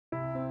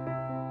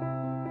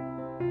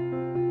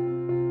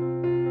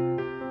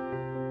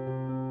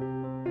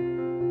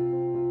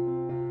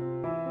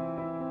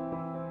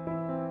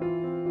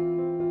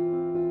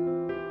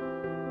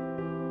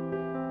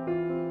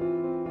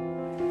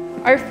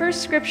Our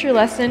first scripture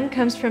lesson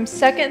comes from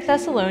 2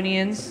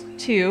 Thessalonians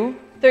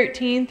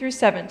 2:13 through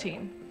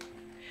 17.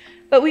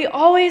 But we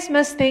always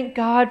must thank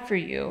God for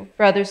you,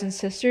 brothers and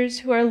sisters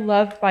who are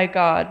loved by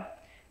God.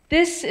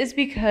 This is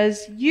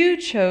because He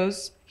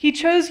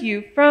chose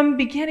you from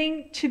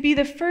beginning to be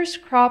the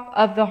first crop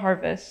of the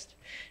harvest.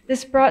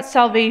 This brought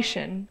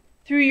salvation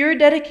through your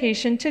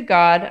dedication to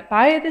God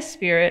by the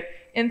Spirit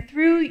and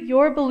through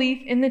your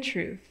belief in the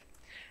truth.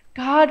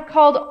 God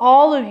called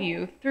all of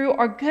you through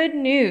our good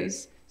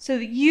news so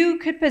that you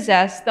could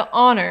possess the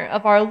honor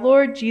of our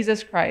Lord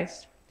Jesus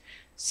Christ.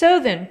 So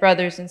then,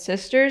 brothers and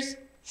sisters,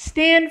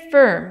 stand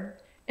firm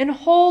and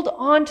hold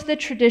on to the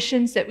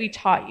traditions that we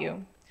taught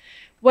you.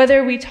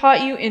 Whether we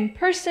taught you in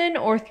person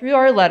or through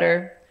our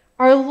letter,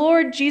 our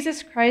Lord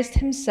Jesus Christ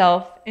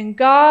himself and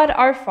God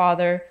our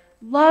Father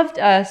loved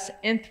us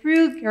and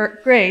through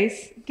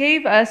grace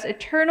gave us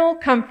eternal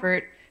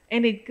comfort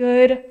and a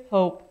good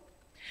hope.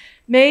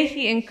 May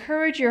he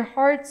encourage your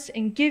hearts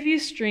and give you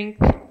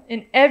strength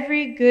in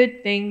every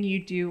good thing you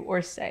do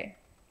or say.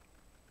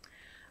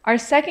 Our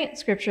second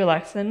scripture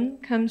lesson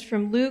comes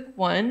from Luke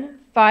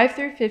 1:5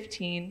 through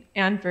 15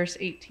 and verse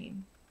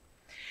 18.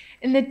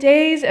 In the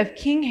days of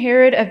King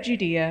Herod of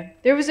Judea,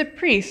 there was a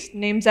priest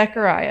named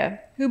Zechariah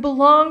who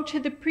belonged to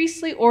the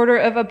priestly order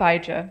of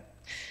Abijah.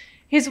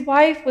 His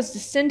wife was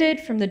descended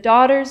from the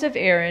daughters of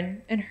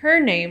Aaron, and her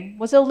name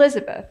was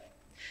Elizabeth.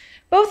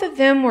 Both of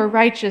them were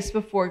righteous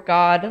before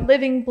God,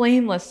 living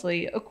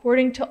blamelessly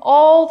according to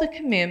all the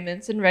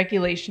commandments and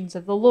regulations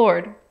of the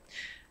Lord.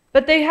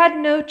 But they had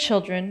no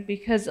children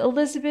because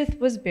Elizabeth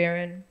was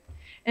barren,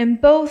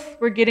 and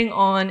both were getting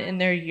on in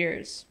their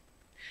years.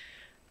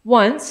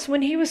 Once,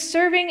 when he was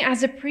serving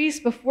as a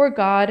priest before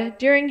God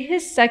during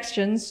his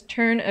sexton's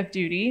turn of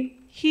duty,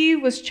 he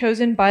was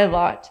chosen by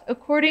lot,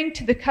 according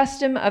to the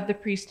custom of the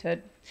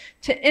priesthood,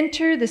 to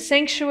enter the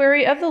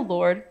sanctuary of the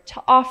Lord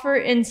to offer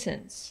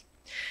incense.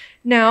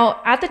 Now,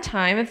 at the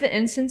time of the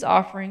incense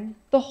offering,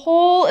 the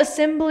whole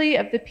assembly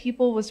of the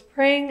people was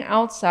praying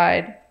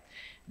outside.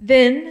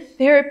 Then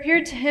there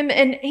appeared to him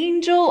an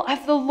angel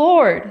of the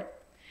Lord,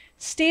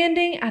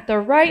 standing at the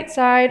right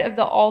side of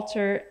the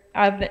altar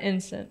of the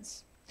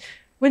incense.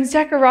 When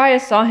Zechariah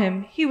saw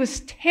him, he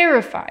was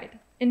terrified,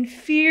 and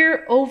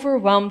fear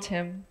overwhelmed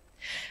him.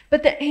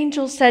 But the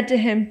angel said to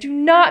him, "Do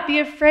not be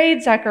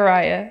afraid,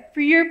 Zechariah,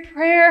 for your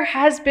prayer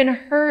has been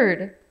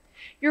heard.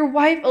 Your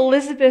wife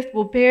Elizabeth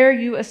will bear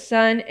you a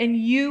son, and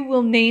you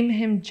will name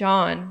him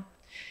John.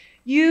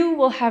 You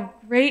will have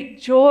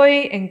great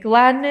joy and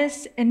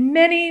gladness, and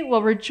many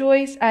will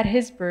rejoice at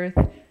his birth,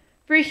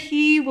 for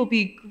he will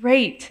be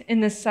great in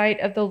the sight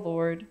of the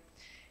Lord.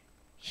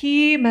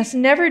 He must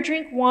never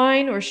drink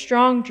wine or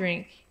strong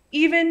drink.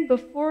 Even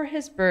before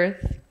his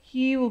birth,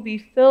 he will be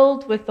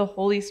filled with the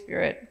Holy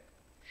Spirit."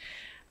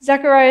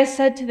 Zechariah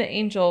said to the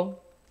angel,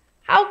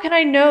 "How can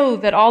I know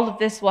that all of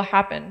this will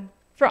happen?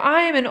 For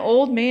I am an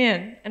old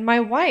man, and my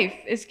wife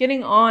is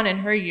getting on in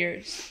her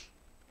years."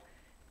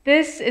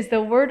 This is the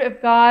word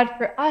of God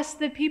for us,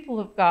 the people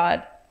of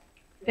God.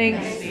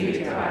 Thanks be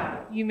to God.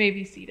 You may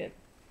be seated.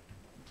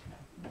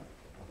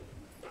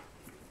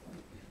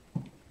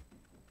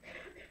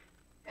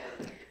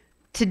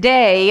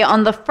 Today,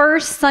 on the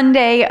first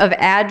Sunday of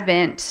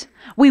Advent,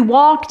 we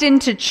walked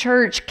into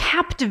church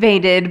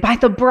captivated by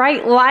the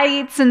bright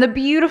lights and the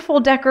beautiful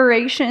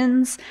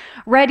decorations,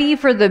 ready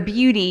for the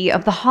beauty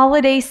of the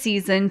holiday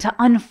season to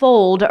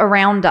unfold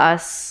around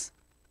us.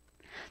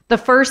 The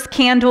first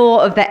candle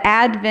of the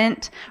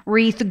Advent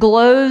wreath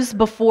glows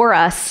before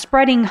us,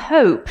 spreading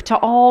hope to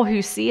all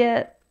who see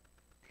it.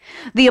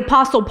 The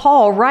Apostle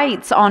Paul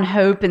writes on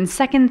hope in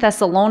 2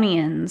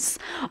 Thessalonians,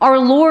 "Our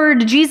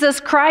Lord Jesus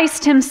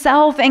Christ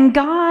himself and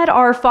God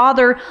our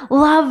Father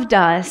loved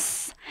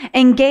us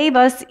and gave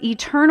us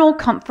eternal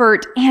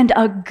comfort and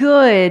a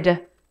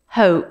good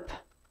hope."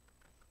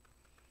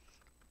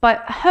 But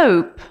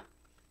hope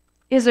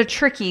is a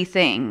tricky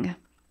thing.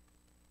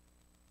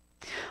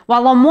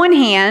 While on one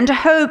hand,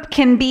 hope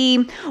can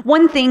be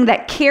one thing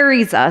that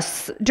carries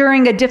us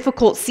during a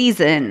difficult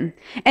season,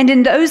 and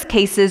in those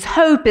cases,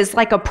 hope is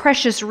like a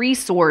precious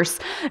resource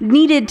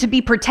needed to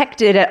be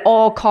protected at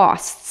all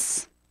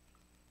costs.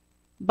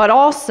 But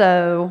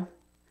also,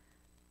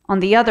 on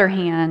the other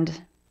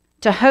hand,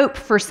 to hope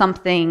for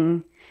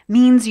something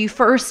means you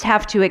first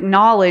have to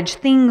acknowledge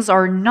things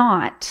are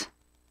not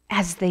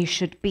as they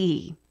should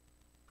be.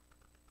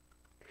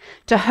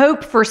 To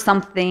hope for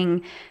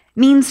something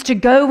means to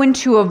go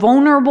into a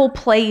vulnerable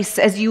place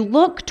as you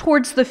look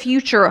towards the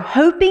future,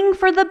 hoping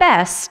for the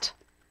best,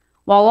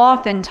 while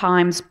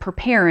oftentimes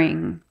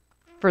preparing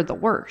for the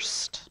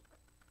worst.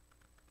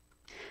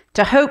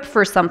 To hope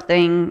for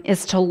something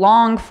is to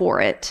long for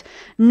it,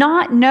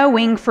 not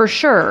knowing for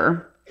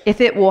sure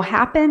if it will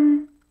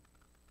happen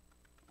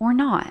or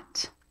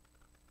not.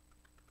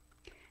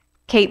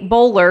 Kate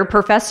Bowler,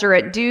 professor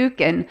at Duke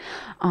and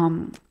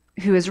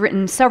who has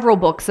written several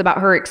books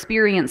about her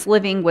experience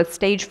living with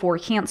stage 4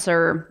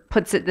 cancer,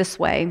 puts it this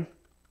way: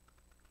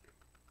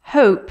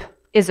 hope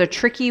is a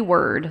tricky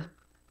word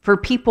for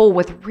people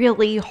with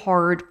really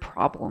hard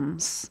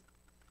problems.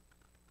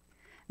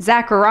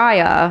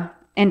 Zachariah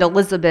and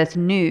Elizabeth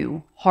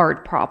knew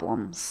hard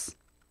problems.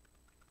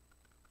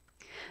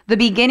 The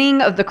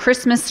beginning of the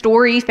Christmas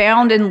story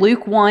found in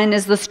Luke 1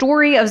 is the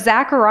story of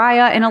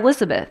Zachariah and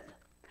Elizabeth.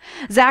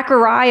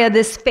 Zachariah,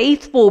 this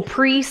faithful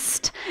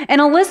priest,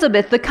 and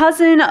Elizabeth, the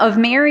cousin of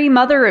Mary,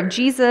 mother of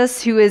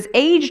Jesus, who is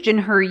aged in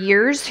her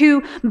years,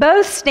 who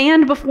both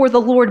stand before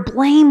the Lord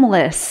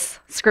blameless,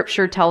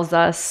 Scripture tells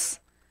us,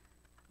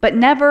 but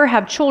never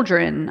have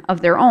children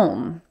of their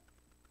own.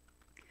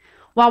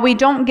 While we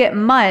don't get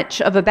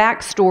much of a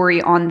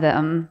backstory on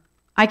them,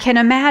 I can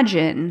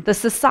imagine the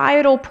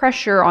societal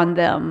pressure on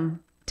them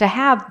to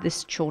have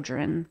this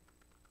children.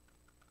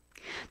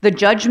 The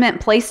judgment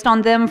placed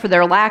on them for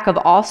their lack of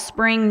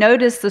offspring,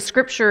 notice the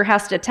Scripture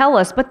has to tell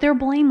us, but they're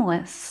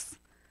blameless.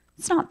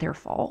 It's not their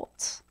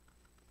fault.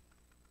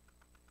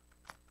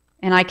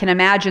 And I can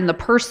imagine the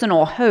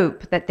personal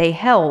hope that they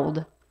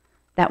held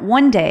that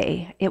one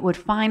day it would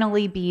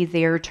finally be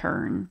their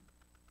turn.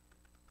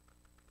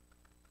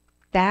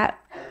 That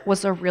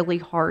was a really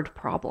hard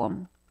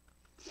problem.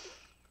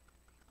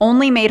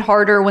 Only made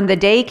harder when the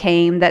day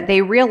came that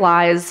they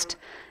realized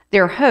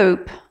their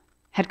hope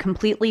had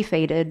completely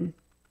faded,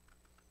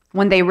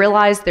 when they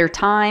realized their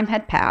time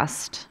had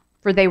passed,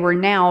 for they were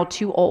now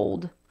too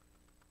old.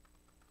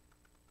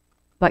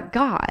 But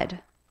God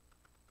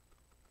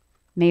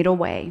made a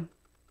way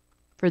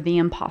for the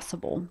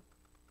impossible,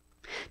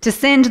 to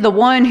send the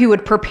one who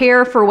would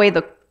prepare for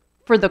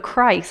the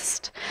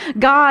Christ.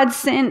 God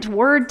sent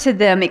word to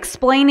them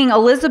explaining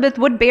Elizabeth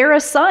would bear a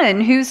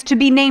son who's to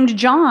be named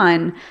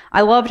John.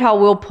 I loved how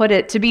Will put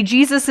it, to be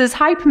Jesus's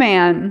hype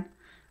man.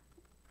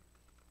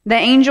 The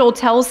angel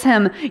tells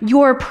him,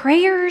 your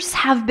prayers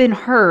have been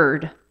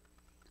heard.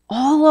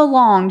 All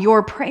along,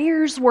 your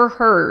prayers were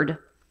heard.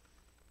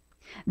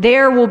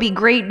 There will be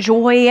great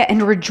joy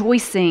and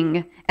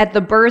rejoicing at the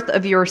birth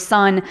of your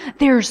son.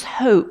 There's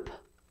hope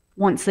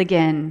once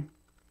again.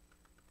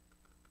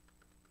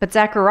 But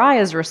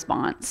Zechariah's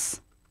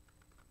response,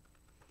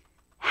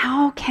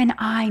 how can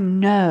I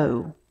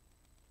know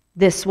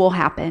this will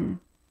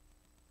happen?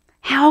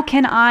 How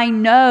can I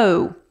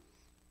know?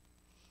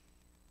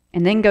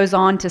 And then goes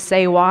on to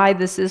say why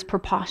this is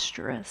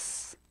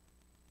preposterous.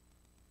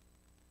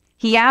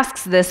 He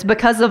asks this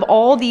because of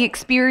all the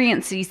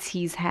experiences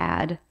he's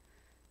had.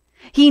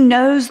 He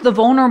knows the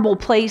vulnerable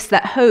place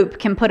that hope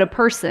can put a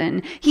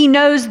person. He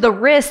knows the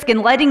risk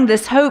in letting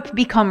this hope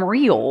become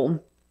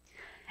real.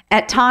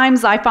 At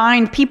times, I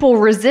find people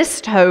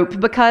resist hope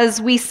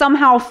because we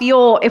somehow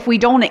feel if we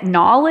don't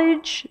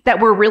acknowledge that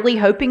we're really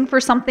hoping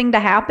for something to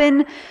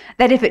happen,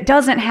 that if it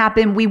doesn't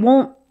happen, we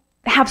won't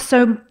have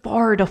so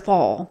far to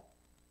fall.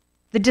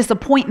 The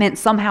disappointment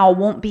somehow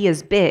won't be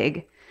as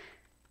big.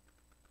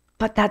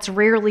 But that's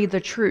rarely the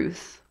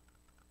truth.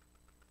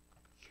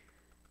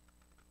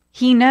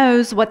 He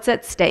knows what's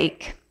at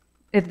stake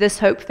if this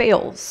hope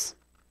fails.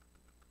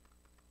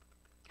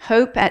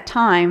 Hope at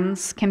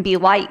times can be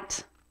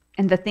light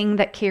and the thing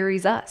that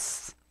carries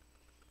us.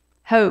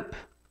 Hope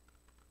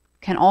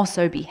can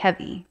also be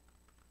heavy.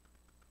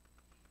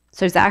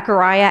 So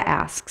Zechariah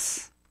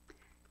asks,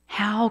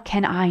 how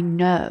can I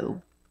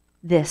know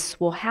this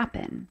will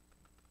happen?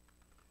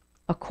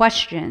 A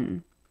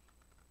question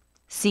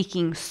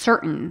seeking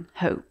certain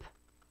hope.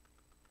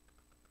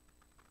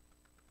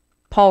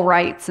 Paul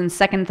writes in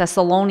 2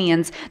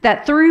 Thessalonians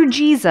that through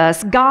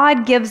Jesus,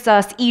 God gives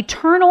us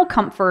eternal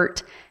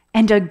comfort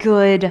and a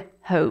good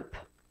hope.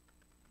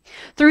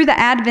 Through the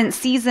Advent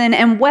season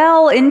and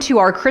well into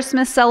our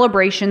Christmas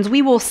celebrations,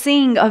 we will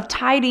sing of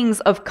tidings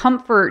of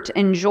comfort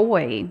and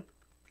joy.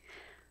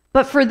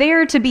 But for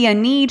there to be a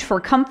need for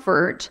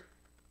comfort,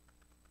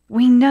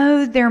 we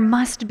know there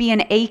must be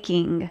an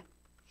aching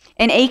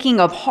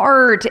of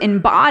heart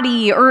and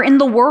body or in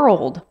the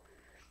world.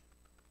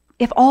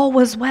 If all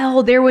was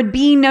well, there would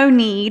be no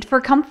need for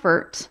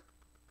comfort.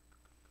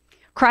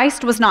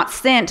 Christ was not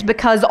sent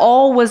because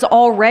all was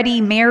already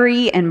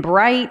merry and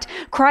bright.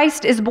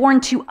 Christ is born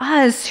to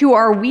us who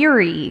are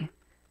weary,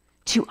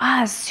 to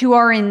us who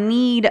are in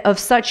need of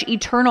such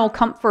eternal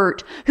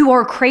comfort, who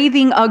are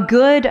craving a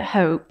good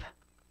hope,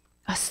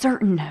 a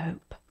certain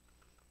hope.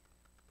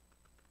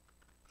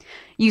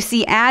 You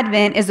see,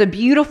 Advent is a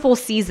beautiful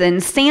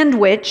season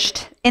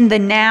sandwiched in the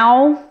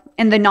now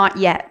and the not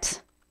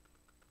yet.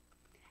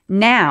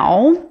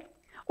 Now,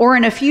 or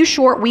in a few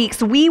short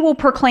weeks, we will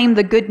proclaim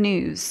the good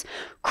news.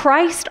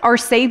 Christ, our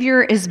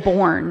Savior, is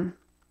born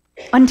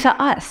unto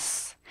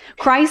us.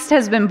 Christ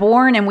has been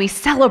born, and we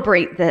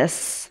celebrate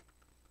this.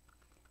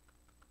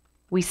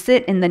 We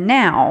sit in the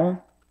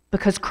now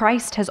because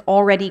Christ has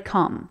already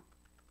come.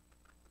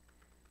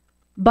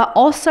 But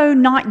also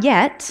not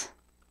yet,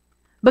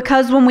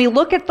 because when we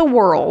look at the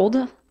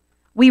world,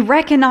 we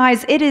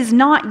recognize it is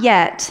not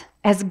yet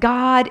as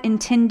God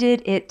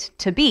intended it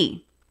to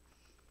be.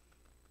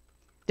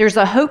 There's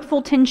a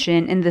hopeful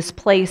tension in this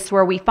place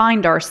where we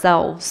find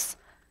ourselves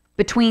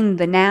between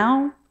the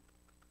now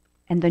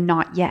and the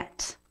not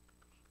yet,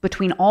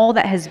 between all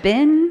that has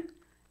been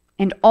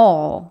and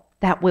all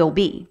that will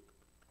be.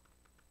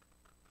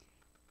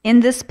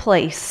 In this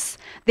place,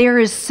 There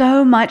is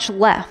so much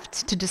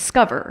left to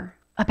discover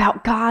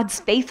about God's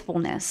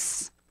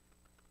faithfulness.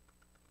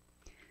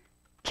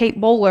 Kate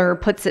Bowler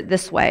puts it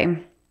this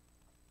way: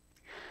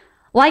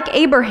 like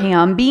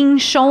Abraham being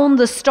shown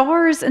the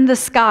stars in the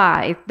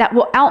sky that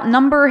will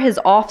outnumber his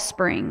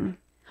offspring,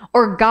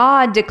 or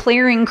God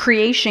declaring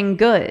creation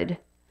good,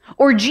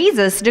 or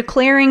Jesus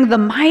declaring the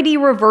mighty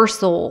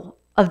reversal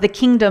of the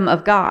kingdom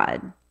of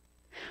God,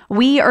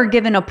 we are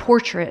given a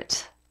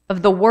portrait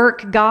of the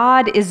work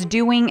God is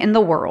doing in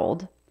the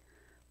world,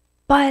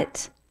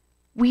 but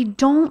we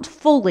don't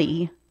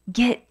fully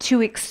get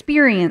to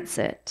experience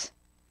it.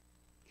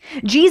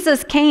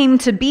 Jesus came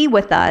to be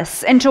with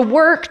us and to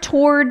work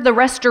toward the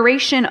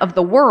restoration of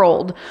the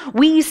world.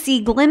 We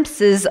see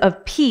glimpses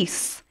of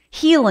peace,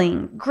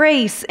 healing,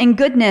 grace, and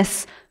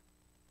goodness,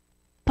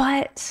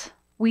 but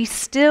we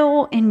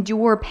still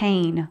endure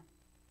pain,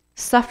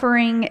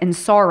 suffering, and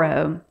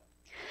sorrow.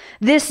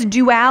 This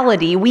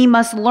duality we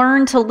must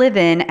learn to live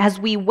in as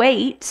we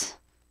wait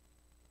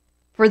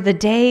for the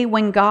day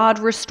when God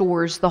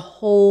restores the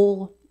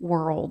whole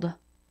world.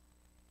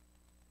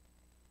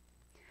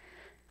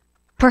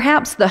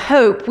 Perhaps the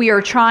hope we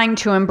are trying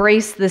to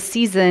embrace this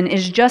season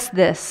is just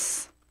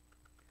this: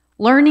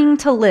 learning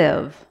to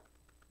live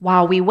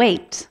while we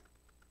wait.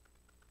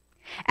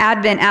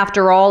 Advent,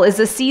 after all, is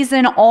a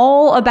season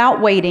all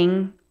about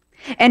waiting,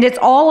 and it's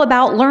all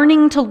about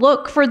learning to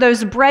look for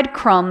those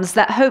breadcrumbs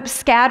that hope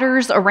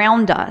scatters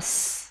around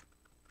us.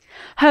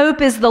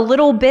 Hope is the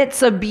little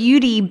bits of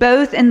beauty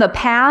both in the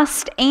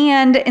past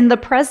and in the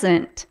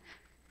present,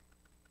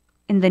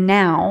 in the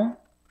now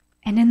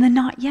and in the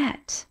not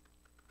yet.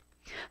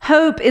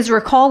 Hope is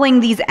recalling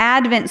these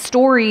Advent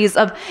stories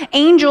of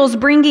angels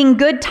bringing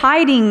good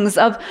tidings,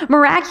 of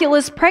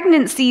miraculous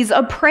pregnancies,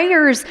 of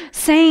prayers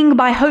sang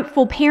by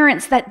hopeful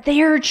parents that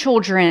their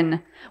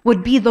children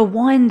would be the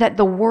one that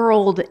the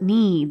world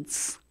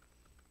needs,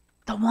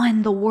 the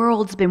one the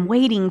world's been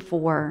waiting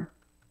for.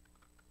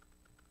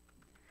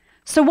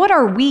 So what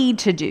are we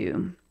to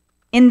do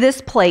in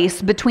this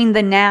place between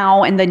the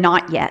now and the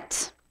not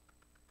yet?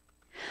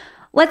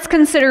 Let's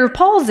consider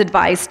Paul's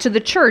advice to the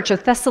church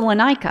of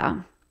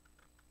Thessalonica.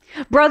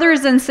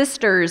 Brothers and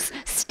sisters,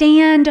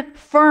 stand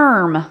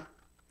firm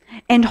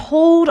and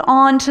hold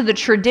on to the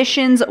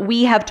traditions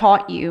we have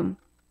taught you.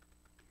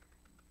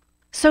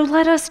 So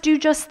let us do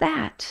just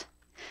that.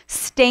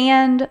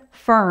 Stand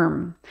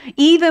firm.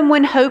 Even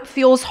when hope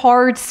feels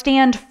hard,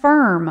 stand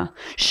firm.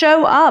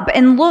 Show up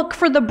and look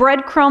for the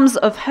breadcrumbs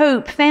of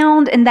hope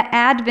found in the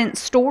Advent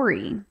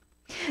story.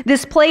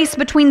 This place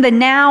between the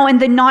now and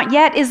the not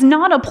yet is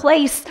not a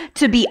place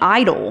to be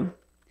idle.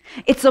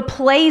 It's a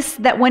place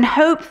that when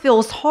hope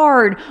feels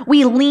hard,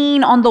 we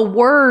lean on the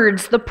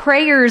words, the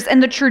prayers,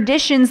 and the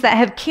traditions that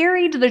have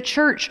carried the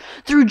church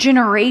through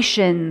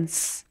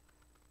generations.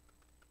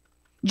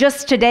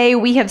 Just today,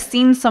 we have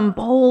seen some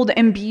bold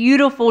and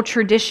beautiful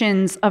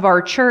traditions of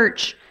our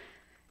church.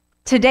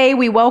 Today,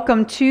 we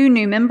welcome 2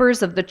 new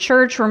members of the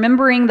church,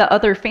 remembering the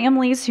other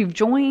families who've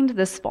joined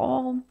this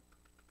fall.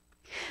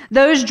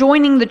 Those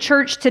joining the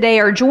church today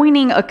are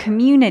joining a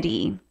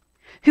community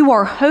who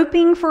are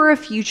hoping for a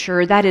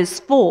future that is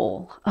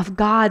full of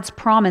God's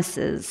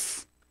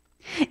promises.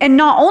 And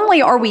not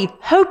only are we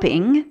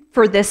hoping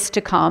for this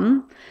to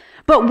come,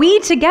 but we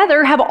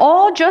together have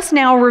all just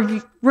now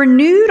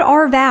renewed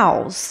our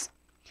vows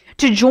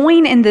to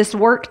join in this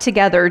work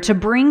together to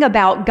bring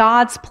about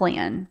God's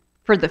plan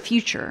for the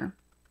future.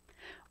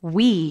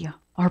 We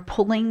are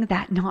pulling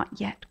that not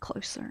yet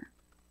closer,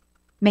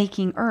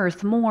 making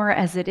earth more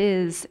as it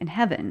is in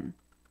heaven.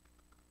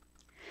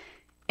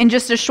 In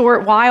just a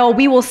short while,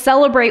 we will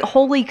celebrate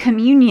Holy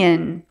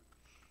Communion,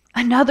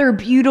 another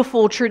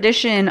beautiful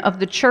tradition of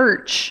the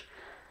church.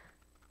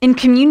 In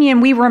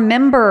communion, we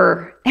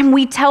remember and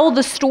we tell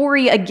the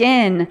story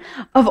again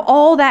of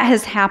all that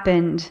has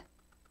happened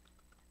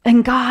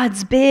and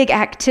God's big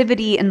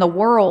activity in the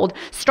world,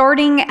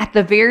 starting at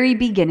the very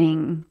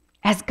beginning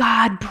as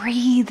God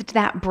breathed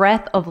that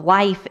breath of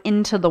life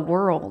into the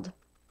world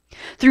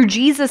through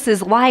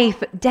Jesus'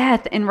 life,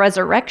 death, and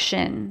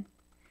resurrection.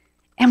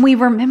 And we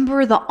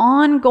remember the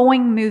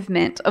ongoing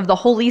movement of the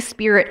Holy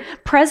Spirit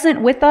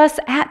present with us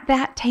at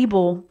that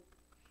table,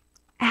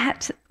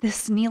 at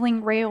this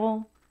kneeling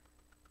rail,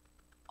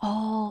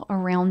 all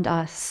around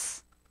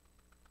us.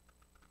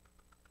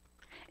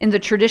 In the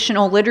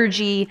traditional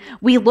liturgy,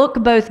 we look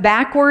both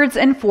backwards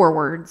and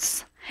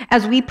forwards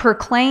as we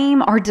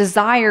proclaim our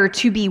desire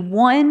to be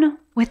one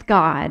with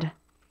God,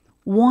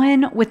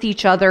 one with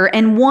each other,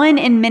 and one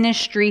in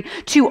ministry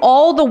to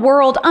all the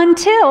world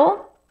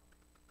until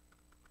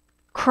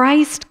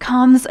Christ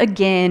comes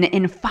again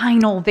in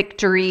final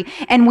victory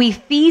and we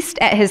feast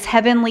at his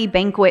heavenly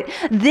banquet.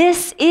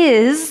 This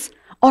is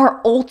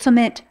our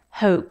ultimate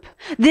hope.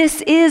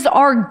 This is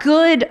our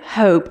good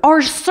hope,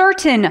 our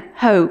certain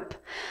hope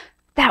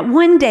that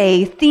one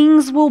day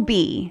things will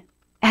be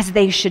as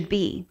they should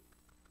be.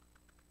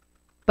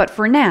 But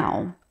for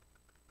now,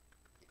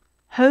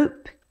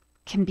 hope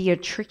can be a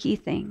tricky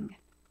thing.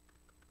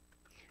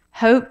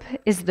 Hope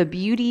is the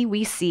beauty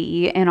we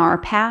see in our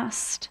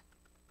past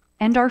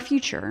and our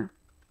future,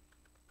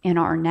 in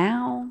our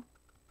now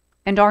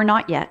and our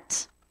not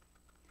yet.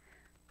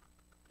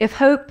 If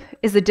hope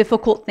is a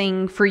difficult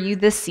thing for you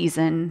this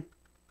season,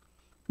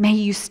 may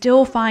you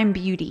still find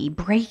beauty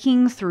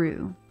breaking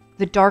through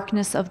the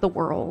darkness of the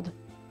world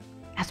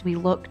as we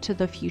look to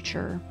the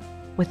future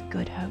with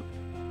good hope.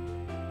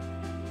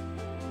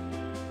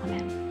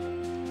 Amen.